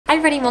Hi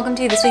everybody, and welcome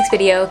to this week's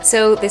video.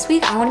 So this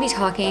week I want to be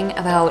talking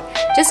about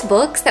just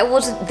books that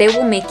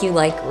will make you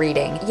like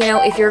reading. You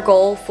know, if your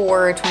goal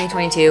for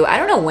 2022, I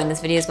don't know when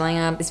this video is going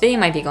up. This video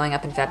might be going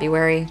up in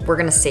February. We're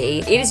gonna see.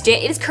 It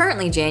is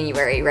currently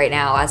January right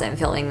now as I'm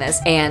filming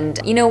this. And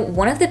you know,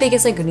 one of the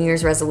biggest like New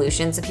Year's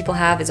resolutions that people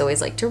have is always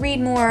like to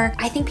read more.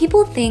 I think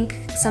people think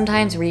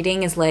sometimes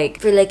reading is like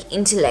for like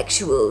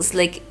intellectuals,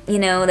 like, you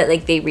know, that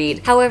like they read.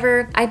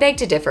 However, I beg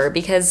to differ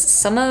because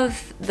some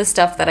of the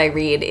stuff that I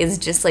read is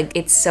just like,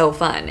 it's so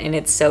fun and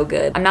it's so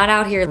good. I'm not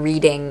out here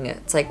reading,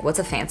 it's like, what's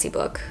a fancy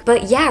book?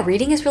 But yeah,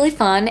 reading is really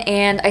fun,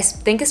 and I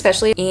think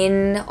especially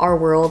in our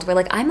world where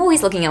like I'm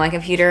always looking at my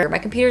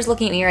computer's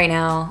looking at me right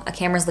now, a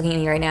camera's looking at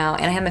me right now,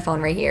 and I have my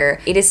phone right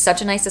here. It is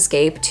such a nice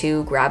escape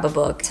to grab a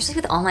book, especially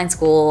with online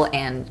school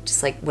and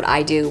just like what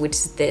I do, which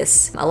is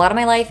this. A lot of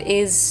my life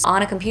is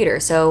on a computer,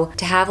 so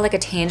to have like a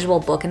tangible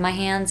book in my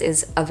hands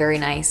is a very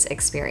nice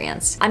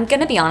experience. I'm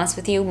gonna be honest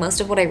with you,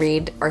 most of what I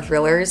read are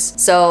thrillers,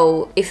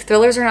 so if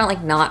thrillers are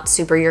not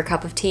super your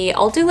cup of tea,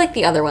 I'll do like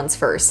the other ones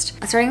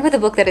first. Starting with a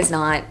book that is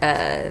not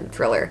a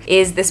thriller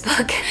is this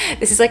book.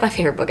 This is like my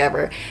favorite book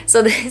ever.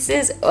 So this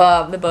is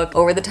the book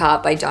Over the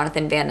Top by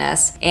Jonathan Van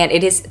Ness, and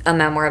it is a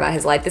memoir about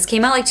his life. This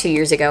came out like 2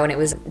 years ago and it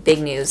was big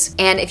news.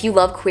 And if you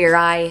love Queer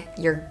Eye,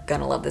 you're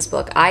gonna love this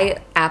book. I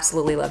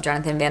absolutely love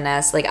Jonathan Van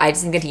Ness. Like, I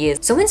just think that he is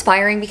so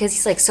inspiring because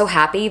he's like so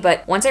happy,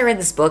 but once I read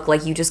this book,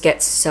 like you just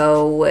get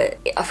so,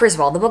 first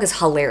of all, the book is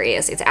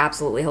hilarious. It's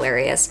absolutely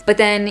hilarious. But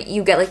then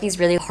you get like these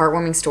really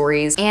heartwarming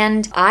stories,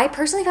 and I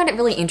personally found it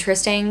really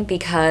interesting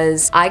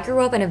because I grew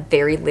up in a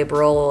very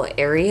liberal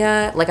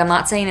area. Like, I'm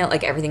not saying that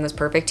like everything was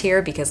perfect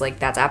here because like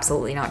that's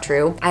absolutely not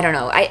true. I don't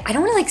know. I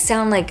don't want to like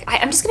sound like,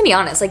 I'm just gonna be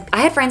honest. Like,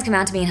 I had friends come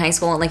out to me in high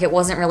school and like it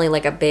wasn't really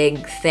like a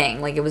big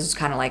thing. Like, it was just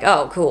kind of like,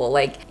 oh, cool.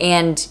 Like,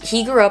 and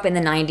he grew up in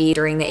the 90s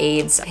during the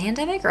AIDS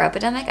pandemic or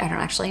epidemic. I don't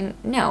actually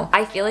know.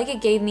 I feel like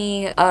it gave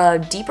me a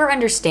deeper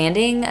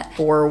understanding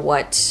for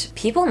what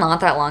people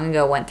not that long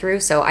ago went through.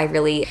 So I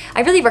really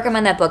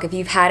recommend that book if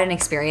you've had an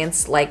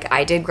experience like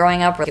I did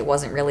growing up. It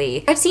wasn't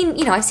really, I've seen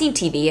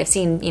TV, I've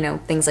seen, you know,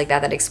 things like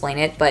that explain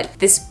it, but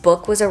this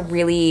book was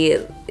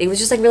it was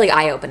just like really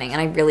eye-opening,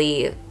 and I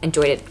really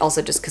enjoyed it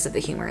also just because of the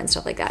humor and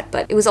stuff like that.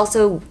 But it was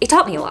also, it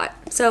taught me a lot.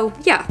 So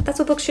yeah, that's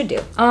what books should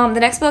do. The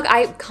next book,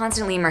 I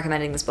constantly am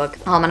recommending this book,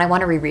 and I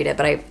want to reread it,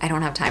 but I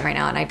don't have time right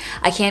now, and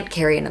I can't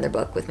carry another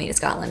book with me to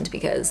Scotland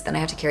because then I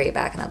have to carry it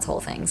back, and that's the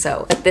whole thing.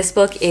 So this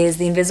book is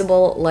The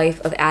Invisible Life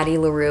of Addie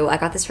LaRue. I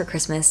got this for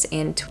Christmas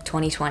in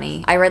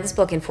 2020. I read this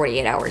book in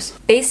 48 hours.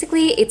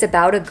 Basically, it's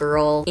about a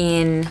girl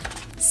in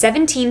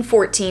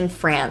 1714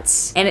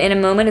 France, and in a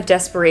moment of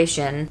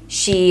desperation,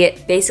 she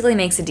basically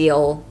makes a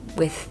deal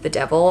with the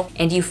devil,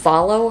 and you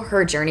follow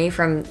her journey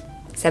from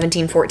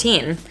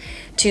 1714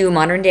 to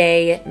modern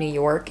day New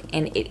York,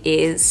 and it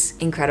is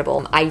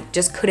incredible. I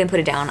just couldn't put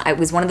it down. It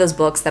was one of those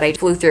books that I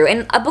flew through,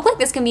 and a book like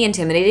this can be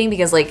intimidating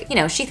because, like, you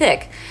know, she's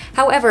thick.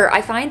 However,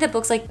 I find that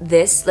books like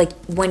this, like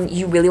when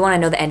you really want to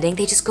know the ending,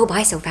 they just go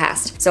by so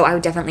fast. So I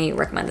would definitely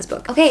recommend this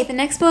book. Okay, the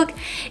next book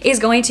is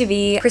going to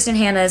be Kristen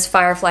Hanna's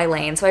Firefly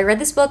Lane. So I read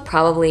this book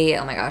probably,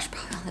 oh my gosh,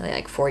 probably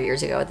like 4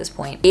 years ago at this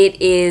point.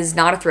 It is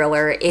not a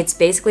thriller. It's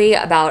basically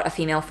about a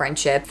female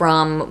friendship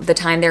from the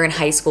time they're in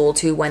high school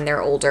to when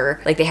they're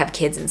older, like they have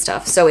kids and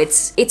stuff. So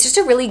it's just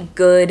a really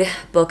good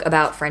book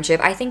about friendship.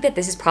 I think that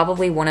this is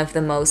probably one of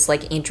the most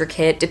like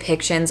intricate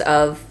depictions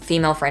of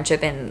female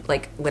friendship in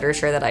like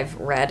literature that I've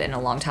read in a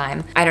long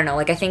time. I don't know,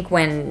 like I think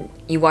when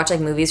you watch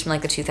like movies from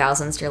like the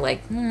 2000s, you're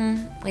like,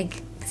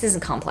 like this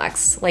isn't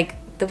complex. Like,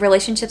 the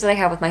relationships that I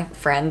have with my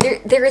friends,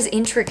 there is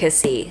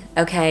intricacy,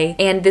 okay?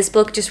 And this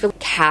book just really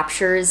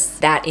captures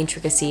that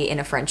intricacy in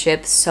a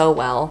friendship so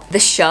well. The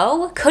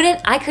show,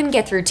 I couldn't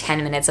get through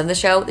 10 minutes of the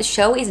show. The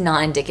show is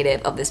not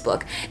indicative of this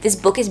book. This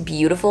book is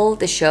beautiful.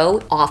 The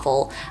show,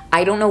 awful.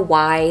 I don't know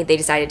why they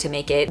decided to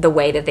make it the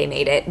way that they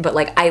made it, but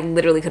like I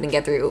literally couldn't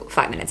get through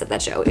 5 minutes of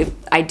that show.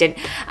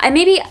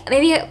 Maybe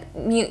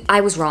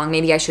I was wrong.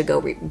 Maybe I should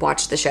go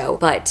watch the show,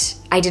 but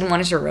I didn't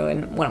want it to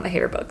ruin one of my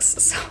favorite books,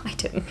 so I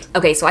didn't.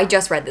 Okay, so I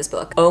just read this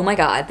book. Oh my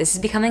god, this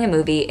is becoming a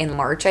movie in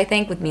March, I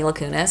think, with Mila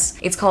Kunis.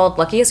 It's called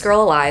Luckiest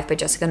Girl Alive by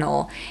Jessica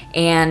Knoll,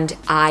 and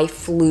I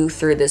flew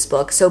through this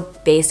book. So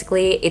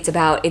basically, it's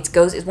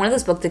one of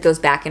those books that goes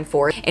back and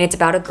forth, and it's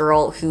about a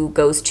girl who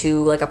goes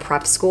to like a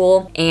prep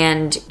school,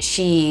 and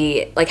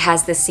she like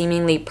has this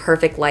seemingly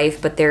perfect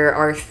life, but there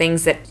are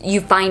things that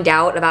you find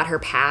out about her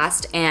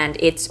past, and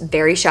it's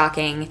very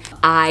shocking.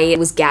 I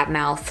was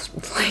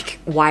gap-mouthed, like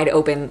wide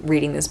open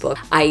reading this book.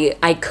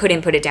 I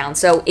couldn't put it down.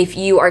 So if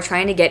you are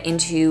trying to get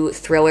into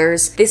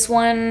thrillers, this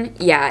one,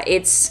 yeah,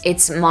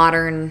 it's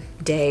modern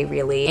day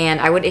really, and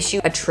I would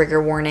issue a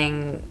trigger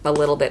warning a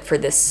little bit for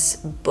this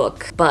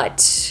book,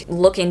 but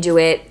look into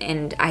it,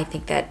 and I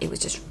think that it was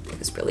just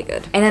was really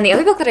good. And then the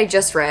other book that I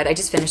just read, I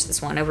just finished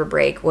this one over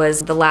break,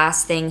 was The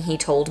Last Thing He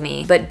Told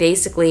Me. But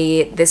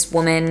basically this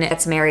woman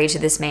gets married to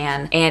this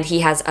man and he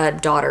has a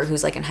daughter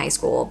who's like in high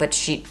school, but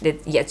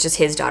it's just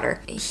his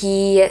daughter.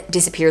 He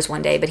disappears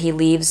one day, but he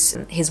leaves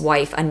his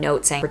wife a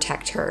note saying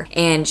protect her.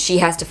 And she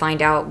has to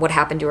find out what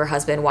happened to her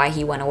husband, why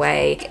he went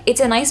away.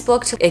 It's a nice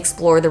book to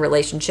explore the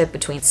relationship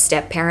between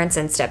step-parents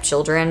and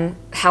stepchildren.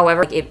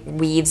 However, it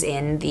weaves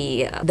in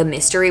the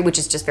mystery, which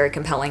is just very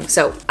compelling.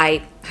 So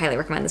I highly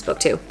recommend this book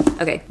too.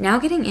 Okay, now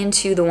getting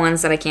into the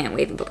ones that I can't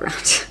wave the book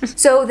around.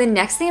 So the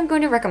next thing I'm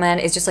going to recommend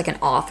is just like an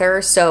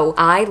author. So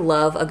I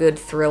love a good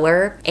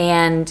thriller,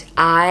 and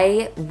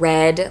I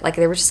read, like,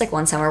 there was just like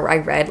one summer where I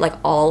read like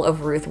all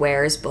of Ruth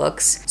Ware's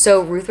books.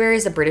 So Ruth Ware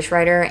is a British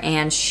writer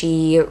and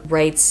she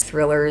writes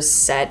thrillers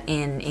set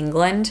in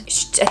England.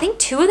 I think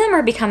 2 of them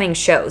are becoming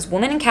shows.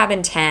 Woman in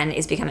Cabin 10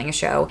 is becoming a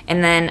show,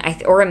 and then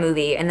or a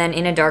movie, and then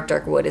In a Dark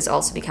Dark Wood is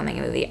also becoming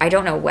a movie. I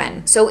don't know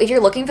when. So if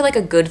you're looking for like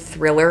a good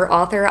thriller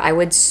author, I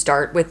would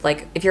start with,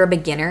 like, if you're a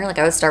beginner, like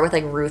I would start with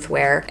like Ruth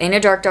Ware. In a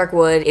Dark Dark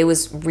Wood, it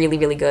was really,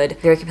 really good.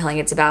 Very compelling.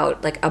 It's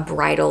about like a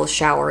bridal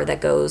shower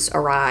that goes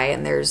awry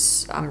and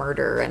there's a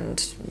murder and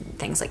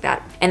things like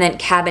that. And then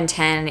Cabin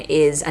 10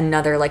 is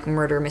another like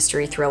murder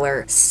mystery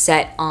thriller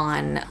set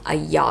on a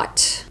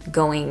yacht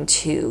going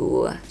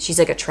to, she's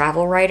like a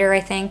travel writer,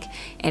 I think,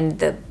 and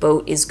the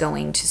boat is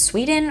going to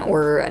Sweden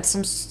or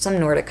some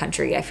Nordic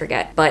country, I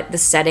forget. But the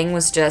setting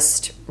was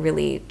just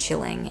really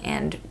chilling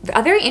and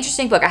a very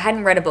interesting book. I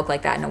hadn't read a book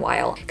like that in a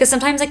while, because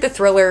sometimes like the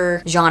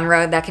thriller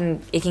genre,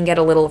 it can get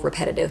a little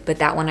repetitive, but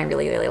that one I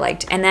really, really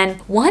liked. And then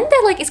one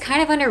that like is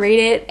kind of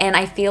underrated, and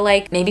I feel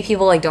like maybe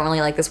people like don't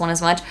really like this one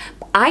as much.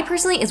 I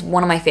personally, is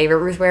one of my favorite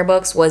Ruth Ware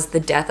books, was The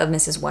Death of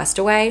Mrs.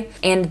 Westaway.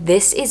 And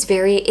this is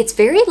it's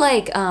very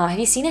like, have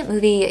you seen that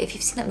movie? If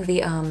you've seen that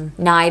movie,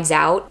 Knives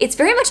Out, it's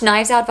very much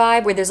Knives Out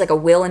vibe, where there's like a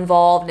will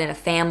involved and a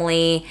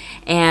family,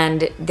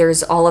 and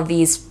there's all of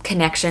these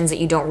connections that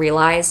you don't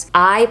realize.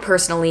 I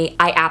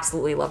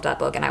absolutely loved that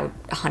book, and I would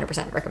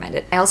 100% recommend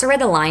it. I also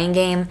read The Lion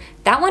Game.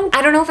 That one,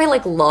 I don't know if I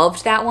like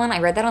loved that one. I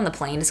read that on the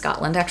plane to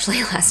Scotland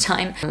actually last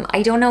time.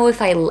 I don't know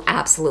if I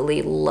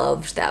absolutely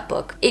loved that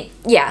book.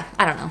 Yeah,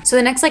 I don't know. So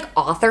the next like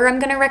author I'm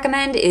gonna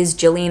recommend is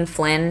Gillian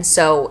Flynn.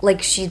 So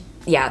like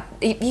yeah,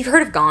 you've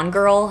heard of Gone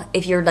Girl.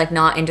 If you're like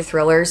not into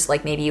thrillers,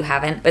 like maybe you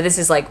haven't, but this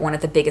is like one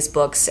of the biggest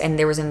books, and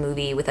there was a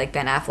movie with like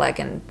Ben Affleck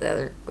and the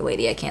other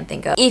lady I can't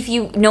think of.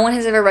 No one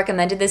has ever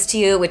recommended this to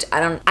you, which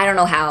I don't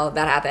know how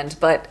that happened,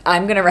 but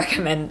I'm gonna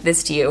recommend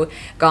this to you,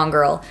 Gone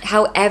Girl.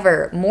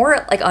 However,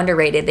 more like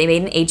underrated, they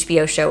made an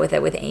HBO show with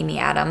it with Amy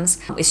Adams,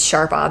 is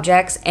Sharp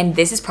Objects, and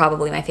this is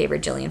probably my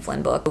favorite Gillian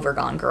Flynn book over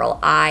Gone Girl.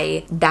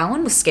 That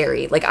one was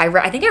scary. Like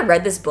I think I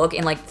read this book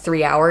in like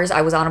 3 hours.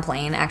 I was on a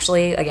plane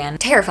actually, again.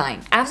 Terrifying.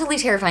 Absolutely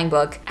terrifying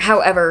book.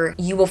 However,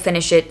 you will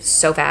finish it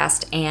so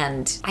fast,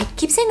 and I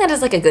keep saying that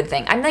as like a good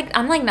thing. I'm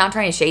like not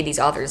trying to shade these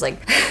authors.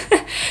 Like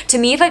to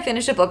me, if I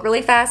finish a book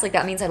really fast, like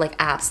that means I like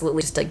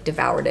absolutely just like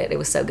devoured it. It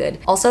was so good.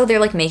 Also,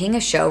 they're like making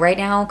a show right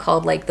now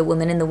called like The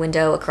Woman in the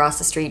Window Across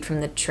the Street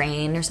from the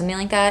Train or something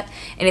like that.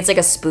 And it's like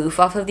a spoof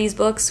off of these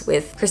books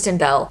with Kristen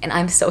Bell, and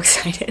I'm so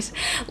excited.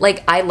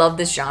 Like I love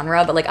this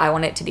genre, but like I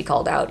want it to be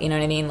called out. You know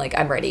what I mean? Like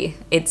I'm ready.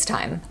 It's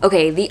time.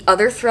 Okay, the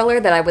other thriller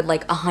that I would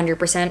like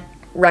 100%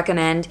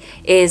 recommend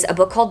is a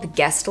book called The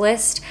Guest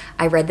List.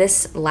 I read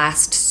this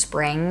last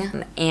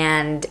spring,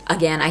 and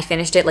again, I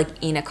finished it like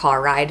in a car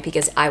ride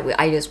because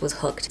I just was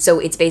hooked. So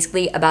it's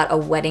basically about a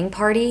wedding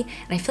party,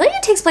 and I feel like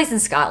it takes place in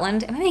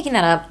Scotland. Am I making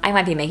that up? I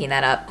might be making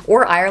that up.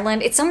 Or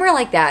Ireland. It's somewhere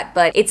like that,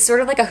 but it's sort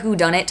of like a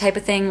whodunit type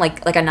of thing,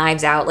 like a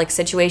Knives Out like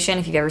situation,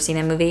 if you've ever seen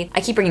a movie. I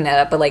keep bringing that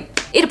up, but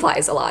like it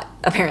applies a lot,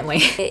 apparently.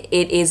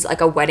 It is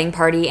like a wedding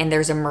party, and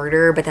there's a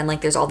murder, but then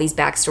like there's all these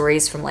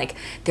backstories from like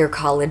their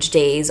college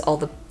days, all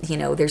the, you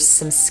know, there's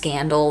some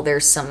scandal, there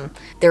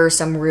are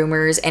some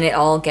rumors, and it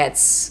all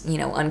gets, you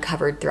know,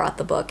 uncovered throughout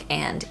the book,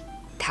 and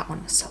that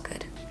one was so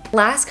good.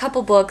 Last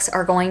couple books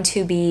are going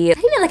to be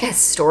even like a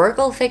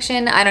historical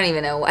fiction. I don't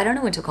even know. I don't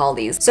know what to call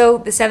these. So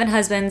The Seven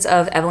Husbands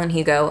of Evelyn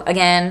Hugo.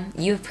 Again,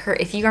 you've heard,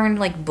 if you are in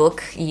like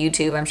book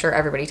YouTube, I'm sure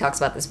everybody talks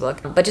about this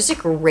book, but just a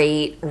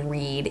great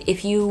read.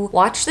 If you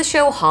watch the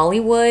show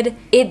Hollywood,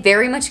 it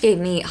very much gave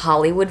me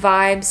Hollywood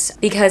vibes,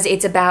 because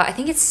it's about, I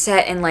think it's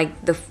set in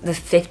like the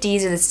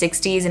 50s or the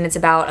 60s, and it's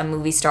about a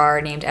movie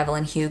star named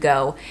Evelyn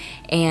Hugo,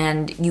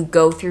 and you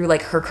go through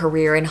like her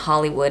career in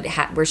Hollywood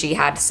where she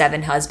had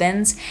 7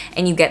 husbands,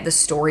 and you get the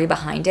story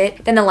behind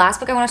it. Then the last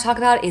book I want to talk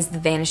about is The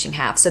Vanishing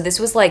Half. So this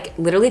was like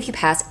literally, if you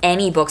pass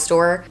any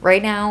bookstore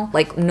right now,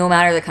 like no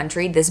matter the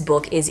country, this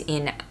book is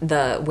in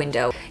the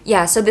window.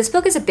 Yeah, so this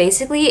book is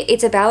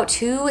it's about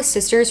 2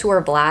 sisters who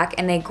are Black,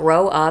 and they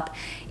grow up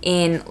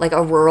in like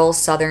a rural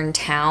southern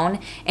town,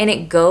 and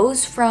it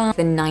goes from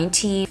the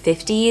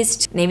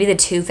 1950s to maybe the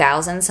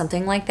 2000s,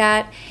 something like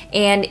that,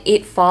 and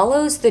it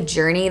follows the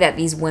journey that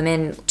these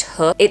women took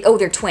hook. Oh,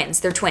 they're twins.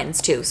 They're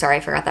twins too. Sorry, I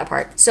forgot that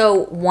part.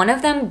 So one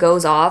of them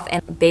goes off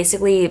and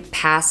basically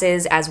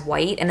passes as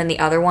white, and then the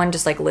other one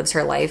just like lives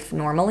her life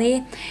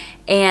normally.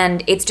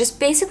 And it's just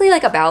basically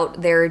like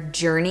about their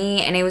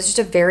journey, and it was just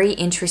a very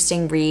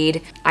interesting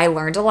read. I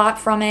learned a lot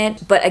from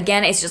it, but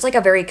again, it's just like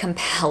a very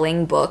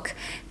compelling book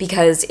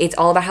because it's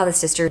all about how the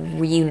sisters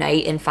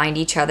reunite and find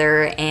each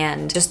other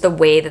and just the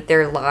way that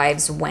their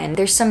lives went.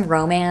 There's some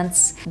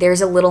romance,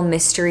 there's a little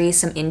mystery,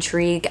 some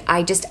intrigue.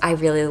 I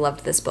really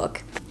loved this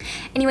book.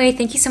 Anyway,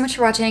 thank you so much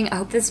for watching. I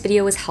hope this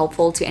video was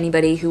helpful to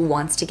anybody who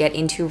wants to get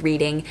into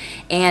reading.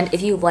 And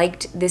if you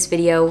liked this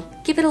video,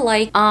 give it a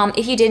like.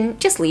 If you didn't,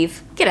 just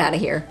leave. Get out of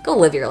here. Go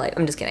live your life.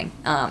 I'm just kidding.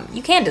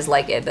 You can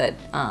dislike it, but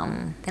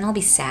then I'll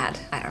be sad.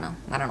 I don't know.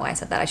 I don't know why I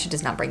said that. I should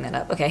just not bring that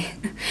up. Okay.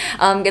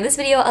 Give this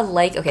video a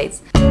like. Okay.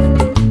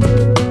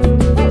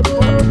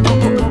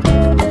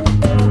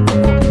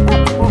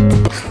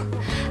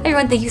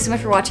 Everyone, thank you so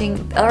much for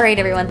watching. All right,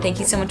 everyone, thank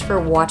you so much for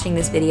watching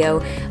this video.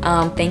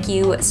 Thank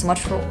you so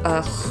much for,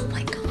 oh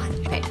my God.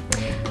 Okay.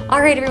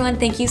 All right, everyone,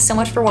 thank you so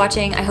much for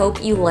watching. I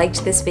hope you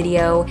liked this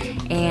video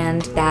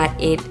and that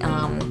it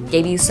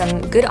gave you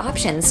some good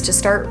options to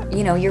start,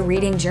 you know, your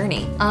reading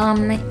journey.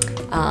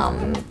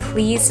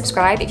 Please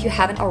subscribe if you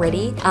haven't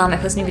already. I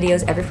post new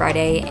videos every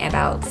Friday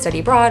about study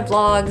abroad,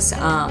 vlogs,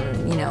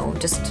 you know,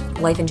 just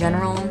life in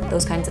general,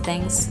 those kinds of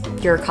things.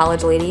 If you're a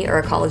college lady or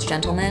a college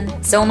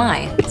gentleman, so am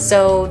I.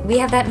 So we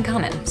have that in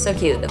common. So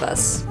cute of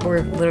us. We're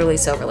literally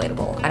so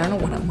relatable. I don't know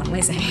what am I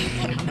saying?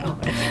 I don't know.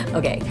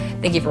 Okay,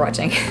 thank you for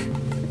watching.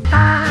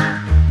 Ba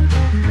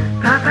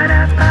ba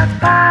da ba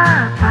da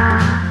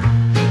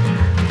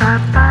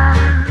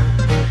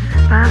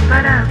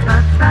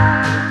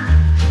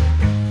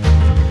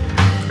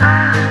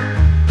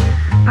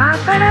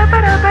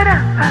ba da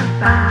ba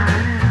ba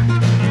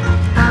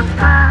ba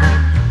ba.